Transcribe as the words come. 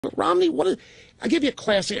Romney, I give you a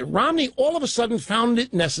classic. Romney all of a sudden found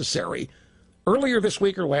it necessary earlier this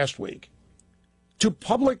week or last week to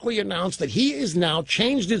publicly announce that he has now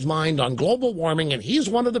changed his mind on global warming, and he's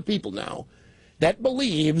one of the people now that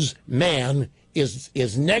believes man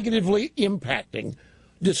is negatively impacting,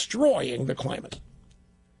 destroying the climate.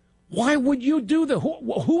 Why would you do that?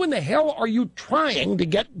 Who in the hell are you trying to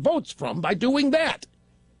get votes from by doing that?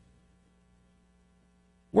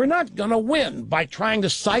 We're not going to win by trying to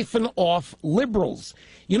siphon off liberals.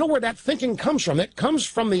 You know where that thinking comes from? It comes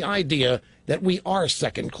from the idea that we are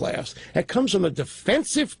second class. It comes from a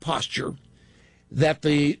defensive posture that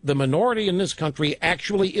the minority in this country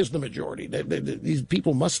actually is the majority. These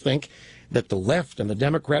people must think that the left and the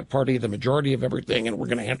Democrat Party are the majority of everything, and we're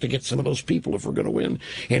going to have to get some of those people if we're going to win.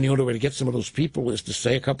 And the only way to get some of those people is to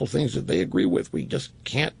say a couple things that they agree with. We just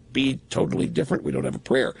can't be totally different. We don't have a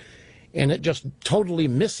prayer. And it just totally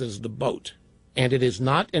misses the boat. And it is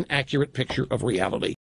not an accurate picture of reality.